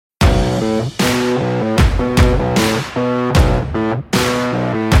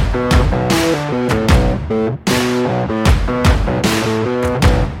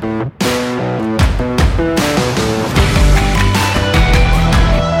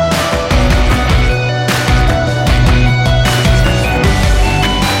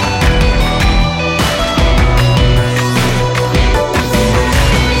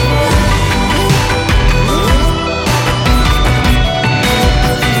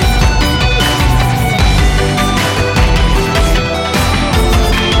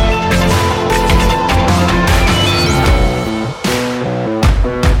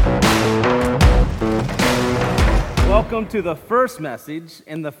to the first message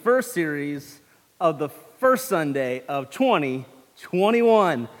in the first series of the first Sunday of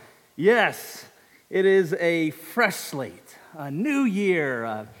 2021. Yes, it is a fresh slate, a new year,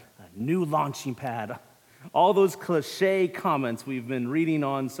 a new launching pad, all those cliche comments we've been reading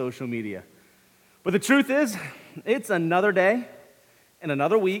on social media. But the truth is, it's another day and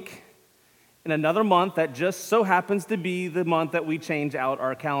another week and another month that just so happens to be the month that we change out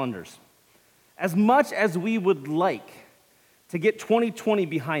our calendars. As much as we would like to get 2020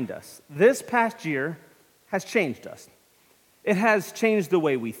 behind us, this past year has changed us. It has changed the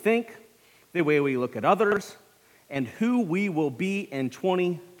way we think, the way we look at others, and who we will be in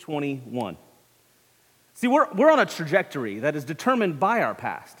 2021. See, we're on a trajectory that is determined by our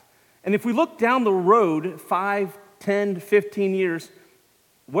past. And if we look down the road 5, 10, 15 years,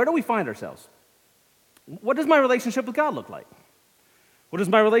 where do we find ourselves? What does my relationship with God look like? What does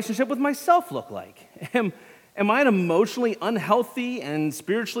my relationship with myself look like? Am I an emotionally unhealthy and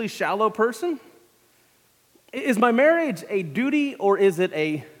spiritually shallow person? Is my marriage a duty or is it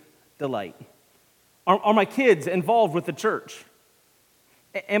a delight? Are my kids involved with the church?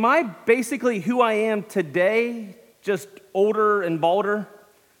 Am I basically who I am today, just older and balder?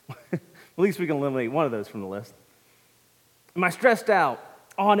 At least we can eliminate one of those from the list. Am I stressed out,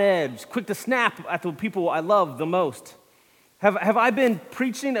 on edge, quick to snap at the people I love the most? Have I been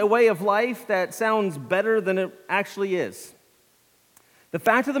preaching a way of life that sounds better than it actually is? The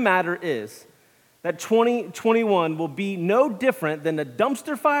fact of the matter is that 2021 will be no different than the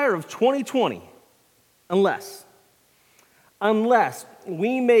dumpster fire of 2020 unless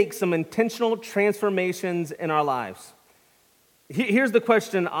we make some intentional transformations in our lives. Here's the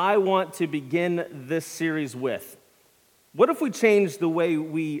question I want to begin this series with. What if we change the way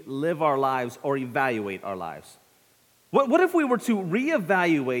we live our lives or evaluate our lives? What if we were to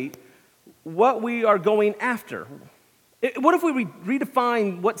reevaluate what we are going after? What if we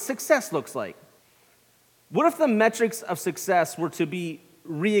redefine what success looks like? What if the metrics of success were to be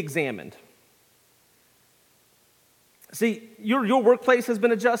reexamined? See, your workplace has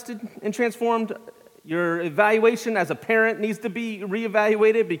been adjusted and transformed. Your evaluation as a parent needs to be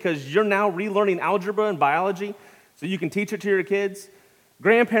reevaluated because you're now relearning algebra and biology so you can teach it to your kids.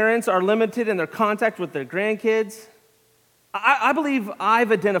 Grandparents are limited in their contact with their grandkids. I believe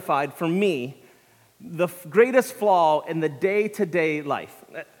I've identified, for me, the greatest flaw in the day-to-day life,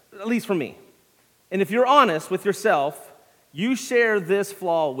 at least for me. And if you're honest with yourself, you share this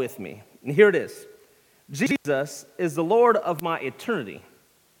flaw with me. And here it is. Jesus is the Lord of my eternity,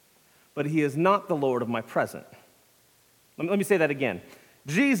 but he is not the Lord of my present. Let me say that again.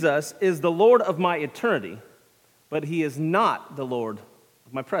 Jesus is the Lord of my eternity, but he is not the Lord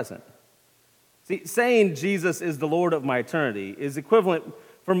of my present. See, saying Jesus is the Lord of my eternity is equivalent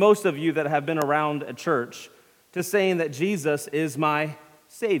for most of you that have been around a church to saying that Jesus is my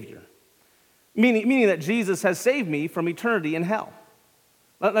Savior, meaning that Jesus has saved me from eternity in hell.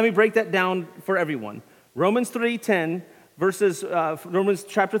 Let me break that down for everyone. Romans chapter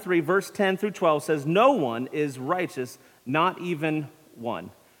 3, verse 10 through 12 says, "No one is righteous, not even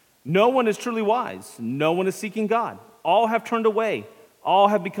one. No one is truly wise. No one is seeking God. All have turned away. All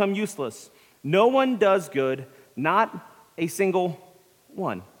have become useless. No one does good, not a single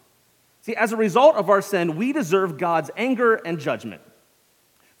one." See, as a result of our sin, we deserve God's anger and judgment.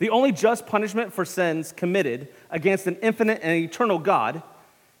 The only just punishment for sins committed against an infinite and eternal God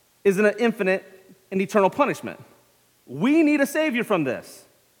is an infinite and eternal punishment. We need a Savior from this.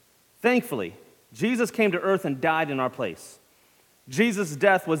 Thankfully, Jesus came to earth and died in our place. Jesus'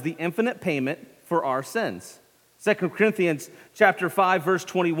 death was the infinite payment for our sins. 2 Corinthians chapter 5, verse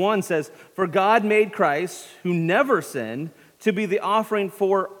 21 says, "For God made Christ, who never sinned, to be the offering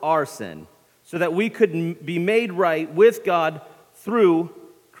for our sin, so that we could be made right with God through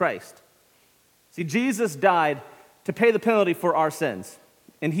Christ." See, Jesus died to pay the penalty for our sins,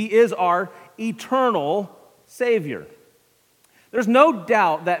 and he is our eternal Savior. There's no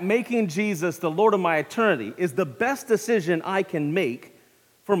doubt that making Jesus the Lord of my eternity is the best decision I can make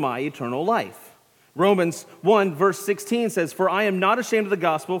for my eternal life. Romans 1, verse 16 says, "For I am not ashamed of the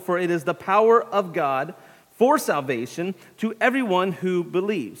gospel, for it is the power of God for salvation to everyone who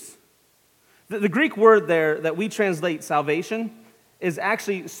believes." The Greek word there that we translate salvation is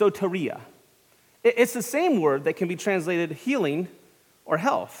actually soteria. It's the same word that can be translated healing or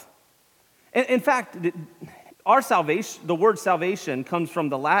health. In fact, our salvation, the word salvation comes from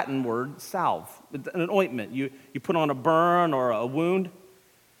the Latin word salve, an ointment you put on a burn or a wound.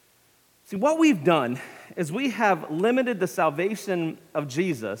 See, what we've done is we have limited the salvation of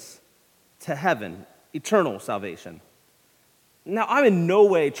Jesus to heaven, eternal salvation. Now, I'm in no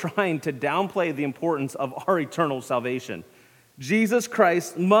way trying to downplay the importance of our eternal salvation. Jesus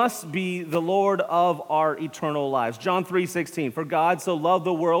Christ must be the Lord of our eternal lives. John 3:16, for God so loved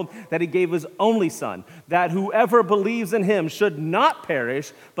the world that he gave his only Son, that whoever believes in him should not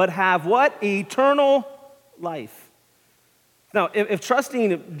perish, but have what? Eternal life. Now, if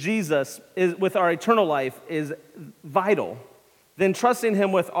trusting Jesus with our eternal life is vital, then trusting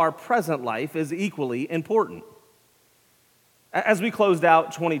him with our present life is equally important. As we closed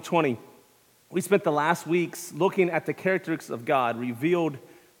out 2020, we spent the last weeks looking at the characteristics of God revealed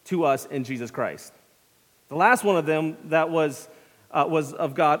to us in Jesus Christ. The last one of them that was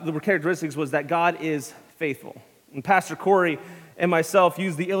of God, the characteristics was that God is faithful. And Pastor Corey and myself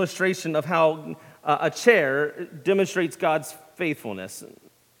used the illustration of how a chair demonstrates God's faithfulness.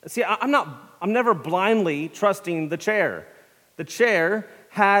 See, I'm never blindly trusting the chair. The chair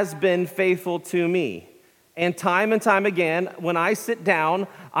has been faithful to me. And time again, when I sit down,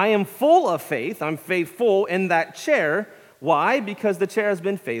 I am full of faith. I'm faithful in that chair. Why? Because the chair has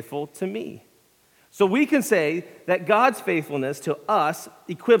been faithful to me. So we can say that God's faithfulness to us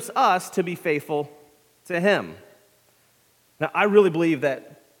equips us to be faithful to him. Now, I really believe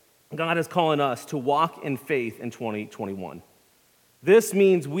that God is calling us to walk in faith in 2021. This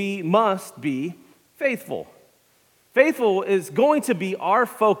means we must be faithful. Faithful is going to be our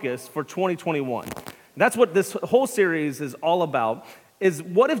focus for 2021. That's what this whole series is all about, is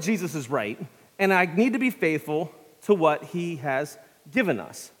what if Jesus is right, and I need to be faithful to what he has given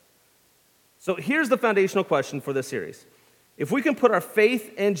us. So here's the foundational question for this series. If we can put our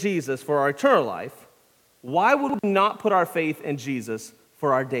faith in Jesus for our eternal life, why would we not put our faith in Jesus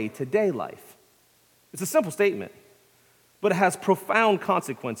for our day-to-day life? It's a simple statement, but it has profound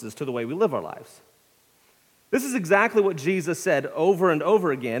consequences to the way we live our lives. This is exactly what Jesus said over and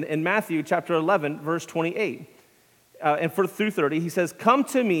over again in Matthew chapter 11, verse 28. And through 30, he says, come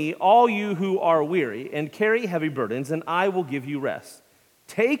to me, all you who are weary and carry heavy burdens, and I will give you rest.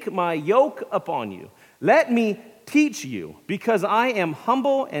 Take my yoke upon you. Let me teach you, because I am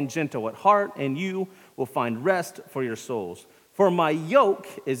humble and gentle at heart, and you will find rest for your souls. For my yoke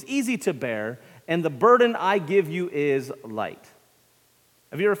is easy to bear, and the burden I give you is light.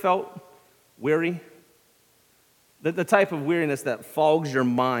 Have you ever felt weary? The type of weariness that fogs your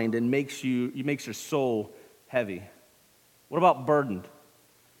mind and makes your soul heavy. What about burdened?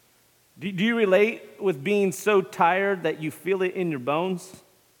 Do you relate with being so tired that you feel it in your bones?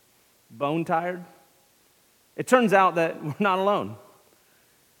 Bone tired? It turns out that we're not alone.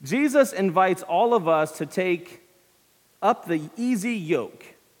 Jesus invites all of us to take up the easy yoke.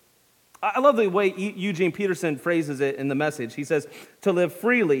 I love the way Eugene Peterson phrases it in the Message. He says, to live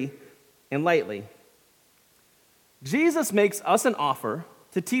freely and lightly. Jesus makes us an offer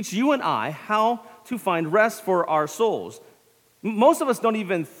to teach you and I how to find rest for our souls. Most of us don't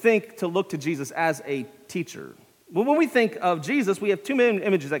even think to look to Jesus as a teacher. When we think of Jesus, we have two main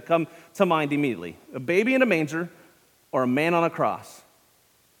images that come to mind immediately: a baby in a manger or a man on a cross.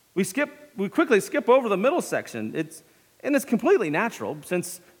 We quickly skip over the middle section. It's completely natural,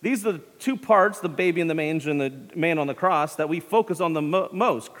 since these are the two parts, the baby in the manger and the man on the cross, that we focus on the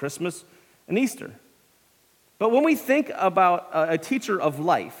most, Christmas and Easter. But when we think about a teacher of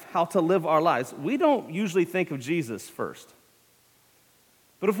life, how to live our lives, we don't usually think of Jesus first.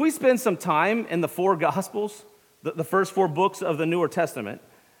 But if we spend some time in the four Gospels, the first four books of the Newer Testament,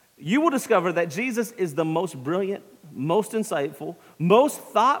 you will discover that Jesus is the most brilliant, most insightful, most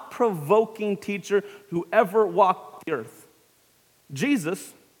thought-provoking teacher who ever walked the earth.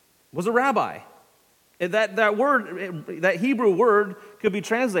 Jesus was a rabbi. That Hebrew word could be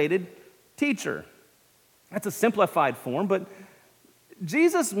translated teacher. That's a simplified form, but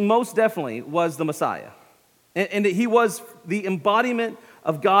Jesus most definitely was the Messiah. And he was the embodiment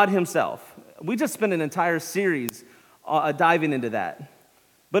of God himself. We just spent an entire series diving into that.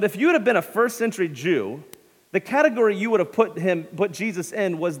 But if you would have been a first century Jew, the category you would have put Jesus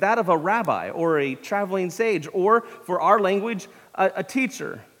in was that of a rabbi or a traveling sage, or, for our language, a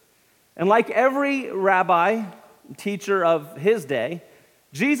teacher. And like every rabbi, teacher of his day,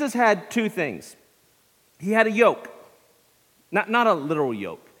 Jesus had two things. He had a yoke, not a literal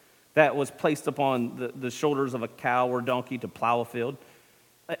yoke that was placed upon the shoulders of a cow or donkey to plow a field.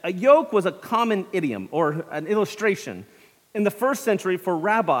 A yoke was a common idiom or an illustration in the first century for a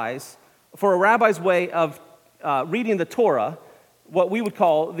rabbi's way of reading the Torah, what we would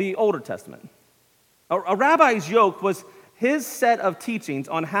call the Older Testament. A rabbi's yoke was his set of teachings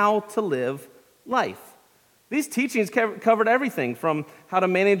on how to live life. These teachings covered everything from how to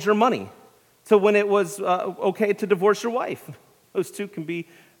manage your money to when it was okay to divorce your wife. Those two can be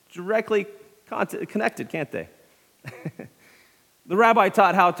directly connected, can't they? The rabbi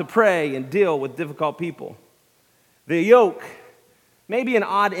taught how to pray and deal with difficult people. The yoke may be an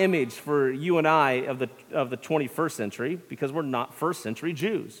odd image for you and I of the 21st century because we're not first century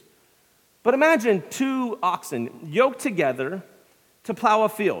Jews. But imagine two oxen yoked together to plow a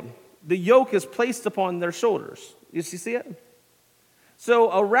field. The yoke is placed upon their shoulders. You see it?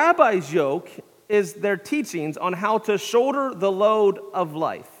 So a rabbi's yoke is their teachings on how to shoulder the load of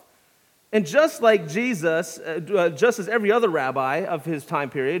life. And just like Jesus, just as every other rabbi of his time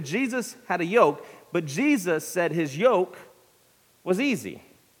period, Jesus had a yoke, but Jesus said his yoke was easy.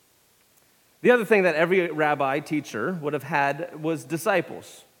 The other thing that every rabbi teacher would have had was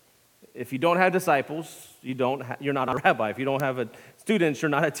disciples. If you don't have disciples, you're not a rabbi. If you don't have students, you're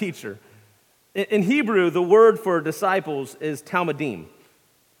not a teacher. In Hebrew, the word for disciples is talmidim,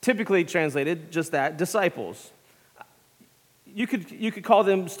 typically translated just that, disciples. You could call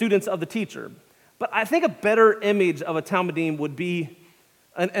them students of the teacher. But I think a better image of a talmidim would be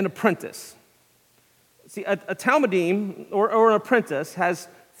an apprentice. See, a talmidim or an apprentice has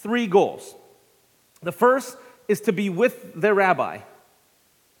three goals. The first is to be with their rabbi.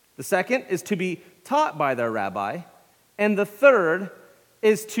 The second is to be taught by their rabbi. And the third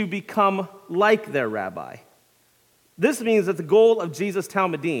is to become like their rabbi. This means that the goal of Jesus'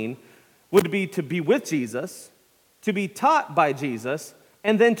 talmidim would be to be with Jesus, to be taught by Jesus,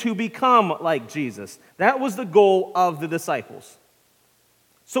 and then to become like Jesus. That was the goal of the disciples.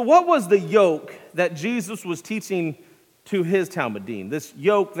 So what was the yoke that Jesus was teaching to his talmidim? This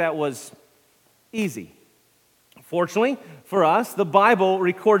yoke that was easy. Fortunately for us, the Bible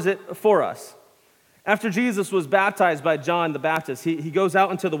records it for us. After Jesus was baptized by John the Baptist, he goes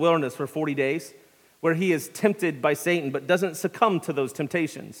out into the wilderness for 40 days, where he is tempted by Satan, but doesn't succumb to those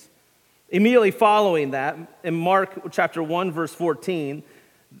temptations. Immediately following that, in Mark chapter 1, verse 14,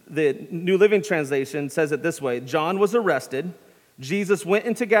 the New Living Translation says it this way: John was arrested. Jesus went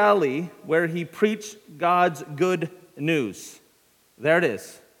into Galilee, where he preached God's good news. There it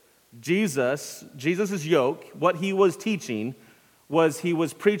is. Jesus' yoke, what he was teaching, was he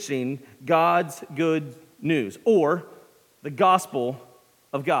was preaching God's good news, or the gospel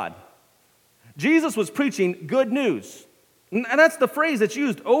of God. Jesus was preaching good news. And that's the phrase that's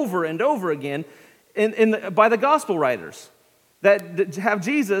used over and over again by the gospel writers, that have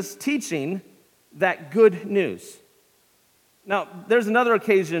Jesus teaching that good news. Now, there's another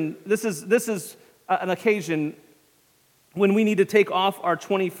occasion. This is an occasion when we need to take off our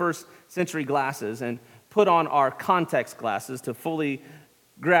 21st century glasses and put on our context glasses to fully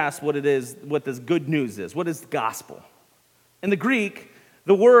grasp what it is, what this good news is. What is the gospel? In the Greek,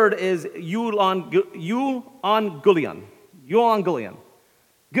 the word is euangelion. Euangelion.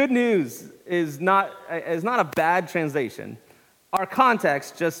 Good news is not a bad translation. Our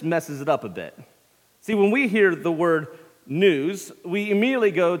context just messes it up a bit. See, when we hear the word news, we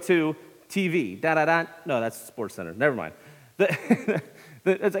immediately go to TV. No, that's Sports Center. Never mind.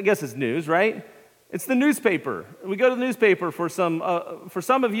 I guess it's news, right? It's the newspaper. We go to the newspaper for some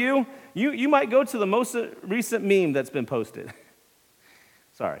of you. You might go to the most recent meme that's been posted.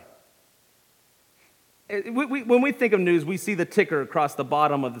 Sorry. When we think of news, we see the ticker across the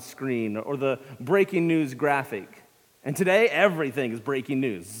bottom of the screen or the breaking news graphic. And today, everything is breaking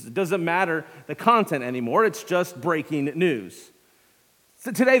news. It doesn't matter the content anymore. It's just breaking news.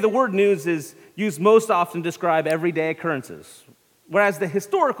 So today, the word news is used most often to describe everyday occurrences, whereas the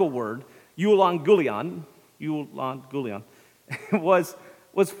historical word, euangelion, was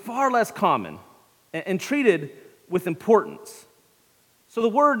far less common and treated with importance. So the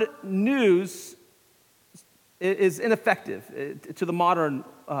word news is ineffective to the modern,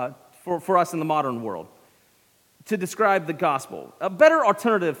 for us in the modern world, to describe the gospel. A better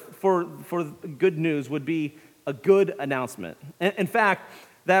alternative for good news would be a good announcement. In fact,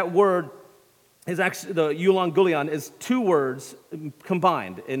 that word is actually, the euangelion is two words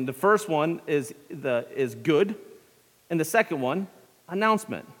combined. And the first one is good, and the second one,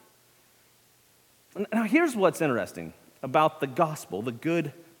 announcement. Now here's what's interesting about the gospel, the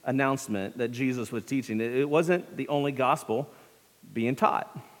good announcement that Jesus was teaching. It wasn't the only gospel being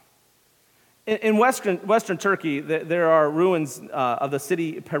taught. In Western Turkey, there are ruins of the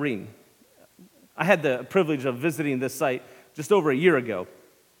city Perin. I had the privilege of visiting this site just over a year ago.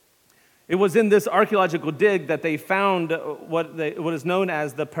 It was in this archaeological dig that they found what is known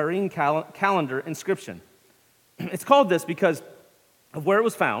as the Perin calendar inscription. It's called this because of where it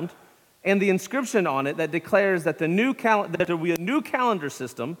was found and the inscription on it that declares that there will be a new calendar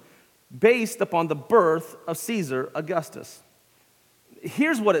system based upon the birth of Caesar Augustus.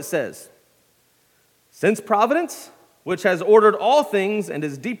 Here's what it says. Since Providence, which has ordered all things and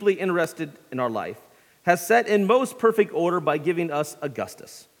is deeply interested in our life, has set in most perfect order by giving us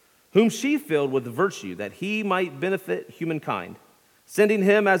Augustus, whom she filled with virtue, that he might benefit humankind, sending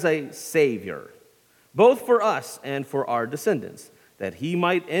him as a Savior, both for us and for our descendants, that he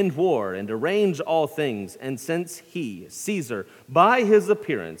might end war and arrange all things. And since he, Caesar, by his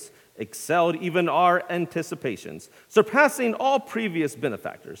appearance, excelled even our anticipations, surpassing all previous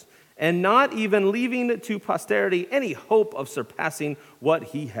benefactors, and not even leaving to posterity any hope of surpassing what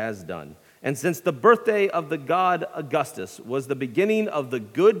he has done. And since the birthday of the god Augustus was the beginning of the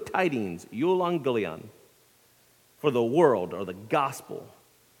good tidings, euangelion, for the world, or the gospel,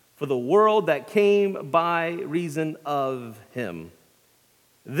 for the world that came by reason of him.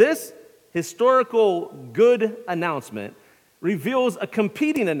 This historical good announcement reveals a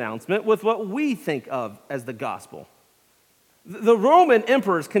competing announcement with what we think of as the gospel. The Roman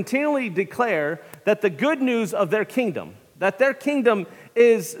emperors continually declare that the good news of their kingdom, that their kingdom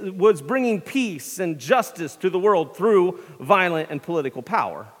was bringing peace and justice to the world through violent and political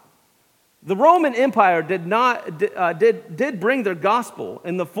power. The Roman Empire did bring their gospel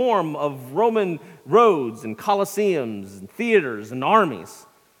in the form of Roman roads and colosseums and theaters and armies.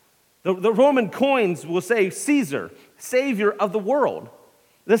 The Roman coins will say Caesar, Savior of the world.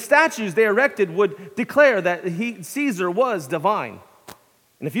 The statues they erected would declare that Caesar was divine.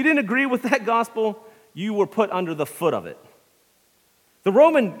 And if you didn't agree with that gospel, you were put under the foot of it. The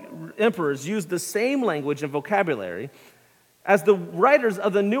Roman emperors used the same language and vocabulary as the writers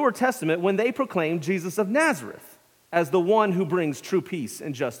of the Newer Testament when they proclaimed Jesus of Nazareth as the one who brings true peace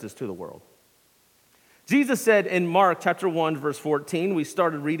and justice to the world. Jesus said in Mark chapter 1, verse 14, we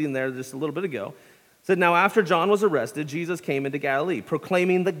started reading there just a little bit ago, said, "Now after John was arrested, Jesus came into Galilee,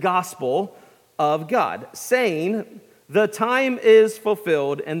 proclaiming the gospel of God, saying, 'The time is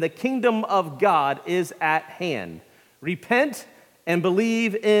fulfilled and the kingdom of God is at hand. Repent and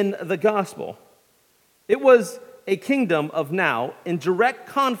believe in the gospel.'" It was a kingdom of now in direct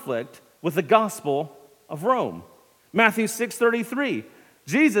conflict with the gospel of Rome. Matthew 6:33,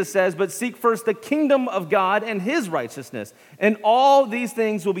 Jesus says, "But seek first the kingdom of God and his righteousness, and all these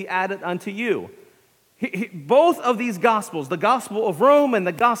things will be added unto you." Both of these gospels, the gospel of Rome and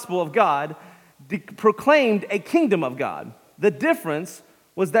the gospel of God, proclaimed a kingdom of God. The difference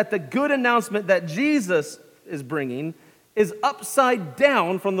was that the good announcement that Jesus is bringing is upside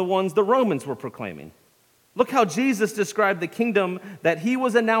down from the ones the Romans were proclaiming. Look how Jesus described the kingdom that he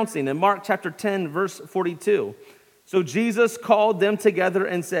was announcing in Mark chapter 10, verse 42. "So Jesus called them together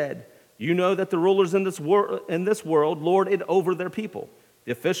and said, 'You know that the rulers in this world lord it over their people.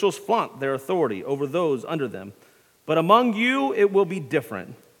 The officials flaunt their authority over those under them. But among you it will be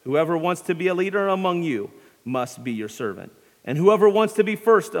different. Whoever wants to be a leader among you must be your servant. And whoever wants to be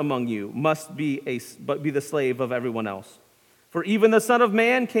first among you must be the slave of everyone else. For even the Son of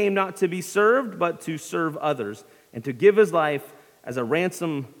Man came not to be served, but to serve others, and to give his life as a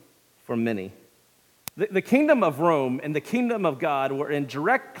ransom for many.'" The kingdom of Rome and the kingdom of God were in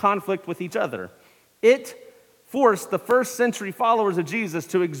direct conflict with each other. It forced the first century followers of Jesus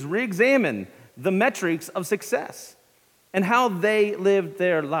to re-examine the metrics of success and how they lived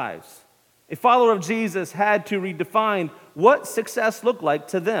their lives. A follower of Jesus had to redefine what success looked like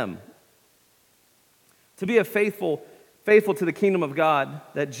to them. To be faithful to the kingdom of God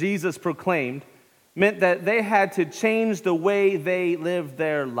that Jesus proclaimed meant that they had to change the way they lived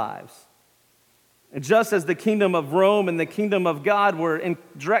their lives. And just as the kingdom of Rome and the kingdom of God were in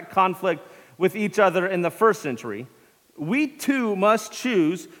direct conflict with each other in the first century, we too must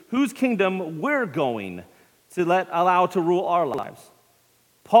choose whose kingdom we're going to allow to rule our lives.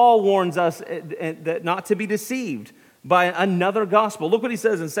 Paul warns us that not to be deceived by another gospel. Look what he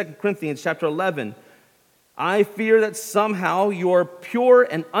says in 2 Corinthians chapter 11. "I fear that somehow your pure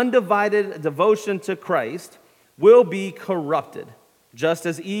and undivided devotion to Christ will be corrupted. Just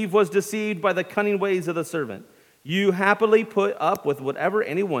as Eve was deceived by the cunning ways of the serpent, you happily put up with whatever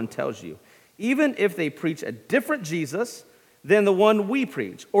anyone tells you, even if they preach a different Jesus than the one we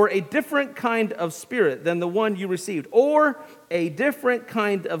preach, or a different kind of spirit than the one you received, or a different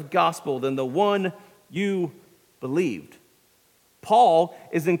kind of gospel than the one you believed." Paul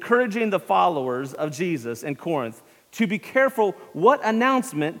is encouraging the followers of Jesus in Corinth to be careful what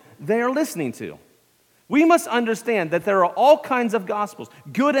announcement they are listening to. We must understand that there are all kinds of gospels,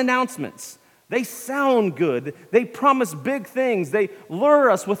 good announcements. They sound good. They promise big things. They lure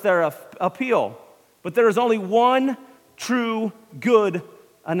us with their appeal. But there is only one true good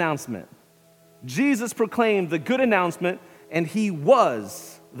announcement. Jesus proclaimed the good announcement, and he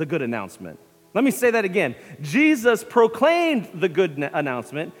was the good announcement. Let me say that again. Jesus proclaimed the good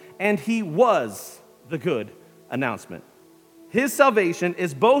announcement, and he was the good announcement. His salvation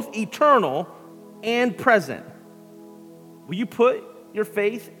is both eternal and present. Will you put your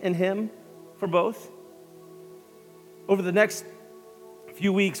faith in him for both? Over the next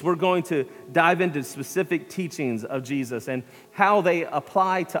few weeks, we're going to dive into specific teachings of Jesus and how they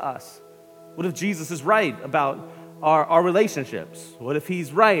apply to us. What if Jesus is right about our relationships? What if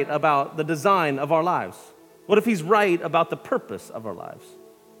he's right about the design of our lives? What if he's right about the purpose of our lives?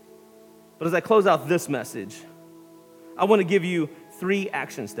 But as I close out this message, I want to give you 3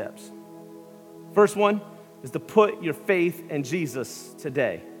 action steps. First one is to put your faith in Jesus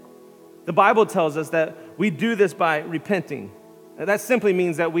today. The Bible tells us that we do this by repenting. And that simply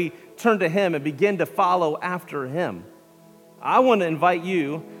means that we turn to him and begin to follow after him. I want to invite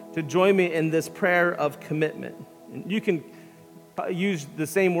you to join me in this prayer of commitment. And you can use the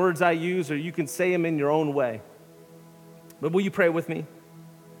same words I use, or you can say them in your own way. But will you pray with me?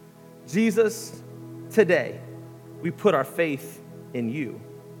 Jesus, today, we put our faith in you.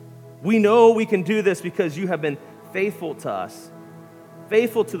 We know we can do this because you have been faithful to us,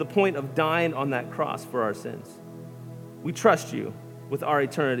 faithful to the point of dying on that cross for our sins. We trust you with our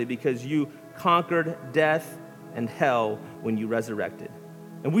eternity because you conquered death and hell when you resurrected.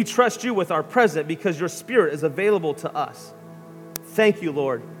 And we trust you with our present because your Spirit is available to us. Thank you,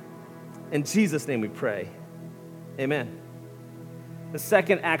 Lord. In Jesus' name we pray. Amen. The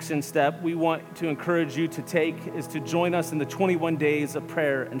second action step we want to encourage you to take is to join us in the 21 days of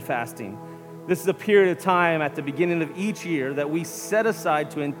prayer and fasting. This is a period of time at the beginning of each year that we set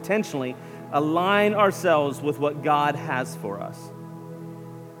aside to intentionally align ourselves with what God has for us.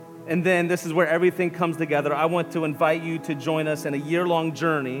 And then this is where everything comes together. I want to invite you to join us in a year-long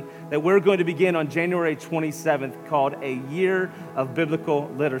journey that we're going to begin on January 27th called A Year of Biblical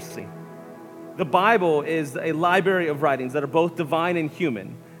Literacy. The Bible is a library of writings that are both divine and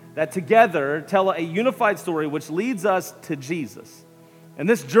human, that together tell a unified story which leads us to Jesus. And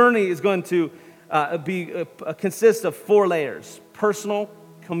this journey is going to consist of 4 layers: personal,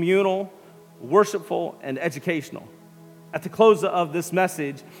 communal, worshipful, and educational. At the close of this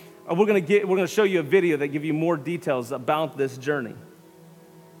message, we're going to show you a video that gives you more details about this journey.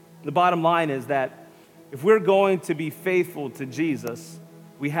 The bottom line is that if we're going to be faithful to Jesus,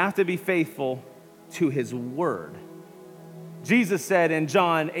 we have to be faithful to his word. Jesus said in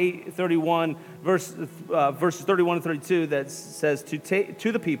John 8:31, verses 31 and 32, that says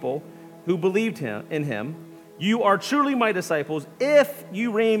to the people who believed in him, "You are truly my disciples if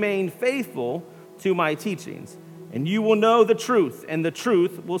you remain faithful to my teachings, and you will know the truth, and the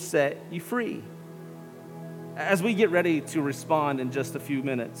truth will set you free." As we get ready to respond in just a few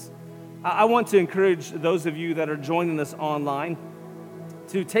minutes, I want to encourage those of you that are joining us online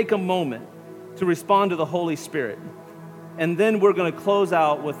to take a moment to respond to the Holy Spirit. And then we're going to close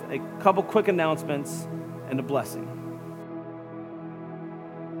out with a couple quick announcements and a blessing.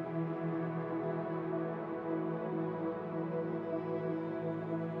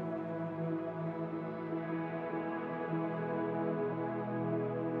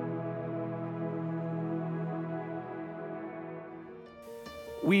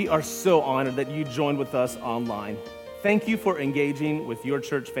 We are so honored that you joined with us online. Thank you for engaging with your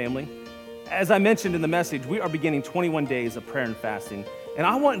church family. As I mentioned in the message, we are beginning 21 days of prayer and fasting, and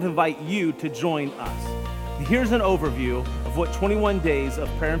I want to invite you to join us. Here's an overview of what 21 days of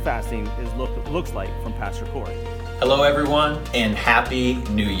prayer and fasting looks like from Pastor Corey. Hello everyone, and Happy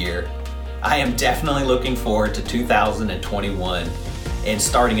New Year. I am definitely looking forward to 2021 and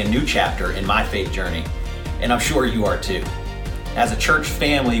starting a new chapter in my faith journey, and I'm sure you are too. As a church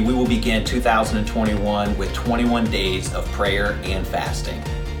family, we will begin 2021 with 21 days of prayer and fasting.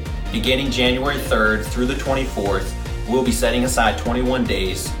 Beginning January 3rd through the 24th, we'll be setting aside 21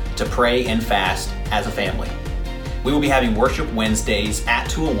 days to pray and fast as a family. We will be having worship Wednesdays at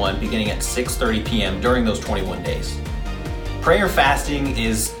 201 beginning at 6:30 p.m. during those 21 days. Prayer fasting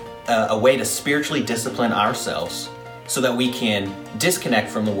is a way to spiritually discipline ourselves so that we can disconnect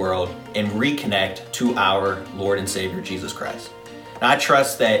from the world and reconnect to our Lord and Savior Jesus Christ. Now, I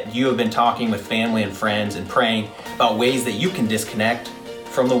trust that you have been talking with family and friends and praying about ways that you can disconnect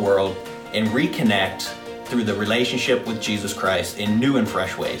from the world and reconnect through the relationship with Jesus Christ in new and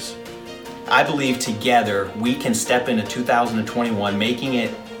fresh ways. I believe together we can step into 2021 making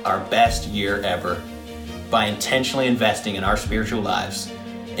it our best year ever by intentionally investing in our spiritual lives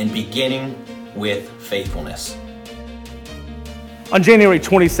and beginning with faithfulness. On January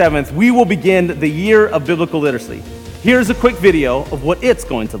 27th, we will begin the Year of Biblical Literacy. Here's a quick video of what it's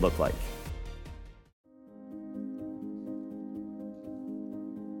going to look like.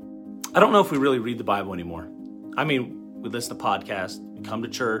 I don't know if we really read the Bible anymore. I mean, we listen to podcasts, we come to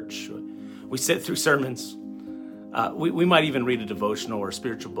church, we sit through sermons. We might even read a devotional or a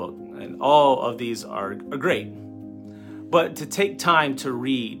spiritual book. and all of these are great. But to take time to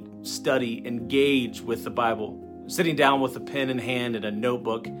read, study, engage with the Bible, sitting down with a pen in hand and a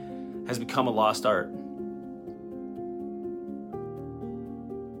notebook has become a lost art.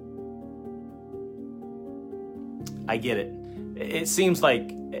 I get it. It seems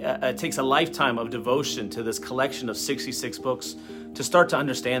like it takes a lifetime of devotion to this collection of 66 books to start to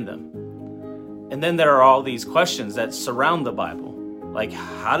understand them. And then there are all these questions that surround the Bible. Like,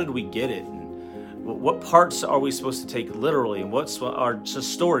 how did we get it? And what parts are we supposed to take literally? And what are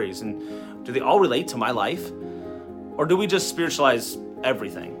just stories? And do they all relate to my life? Or do we just spiritualize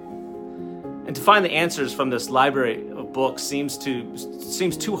everything? And to find the answers from this library of books seems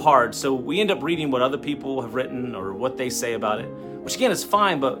too hard. So we end up reading what other people have written or what they say about it, which again is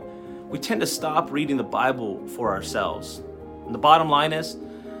fine, but we tend to stop reading the Bible for ourselves. And the bottom line is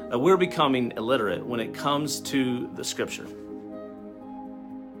that we're becoming illiterate when it comes to the scripture.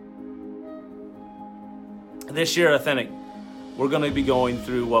 This year at Authentic, we're going to be going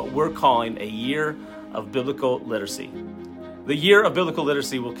through what we're calling a year of biblical literacy. The year of biblical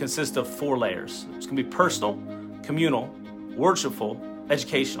literacy will consist of 4 layers. It's going to be personal, communal, worshipful,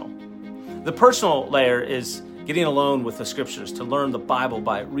 educational. The personal layer is getting alone with the scriptures to learn the Bible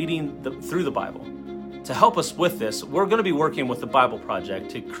by reading through the Bible. To help us with this, we're going to be working with the Bible Project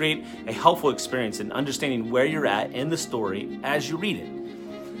to create a helpful experience in understanding where you're at in the story as you read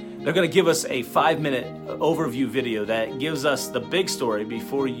it. They're going to give us a 5-minute overview video that gives us the big story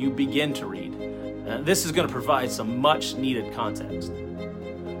before you begin to read. This is going to provide some much needed context.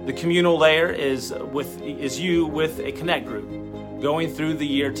 The communal layer is you with a connect group going through the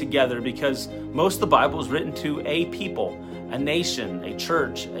year together, because most of the Bible is written to a people, a nation, a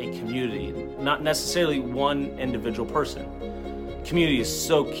church, a community, not necessarily one individual person. Community is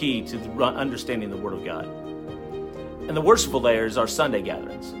so key to understanding the Word of God. And the worshipful layer is our Sunday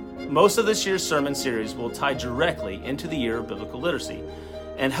gatherings. Most of this year's sermon series will tie directly into the year of biblical literacy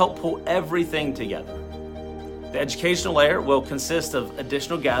and help pull everything together. The educational layer will consist of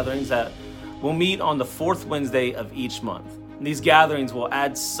additional gatherings that will meet on the 4th Wednesday of each month. And these gatherings will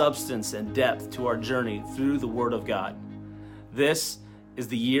add substance and depth to our journey through the Word of God. This is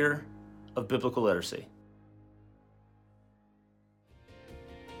the year of biblical literacy.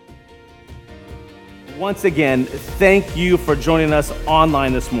 Once again, thank you for joining us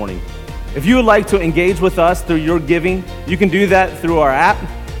online this morning. If you would like to engage with us through your giving, you can do that through our app,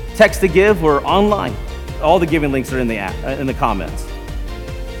 text to give, or online. All the giving links are in the app, in the comments.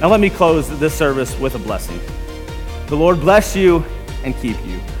 Now let me close this service with a blessing. The Lord bless you and keep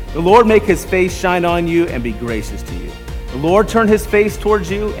you. The Lord make his face shine on you and be gracious to you. The Lord turn his face towards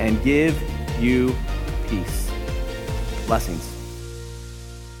you and give you peace. Blessings.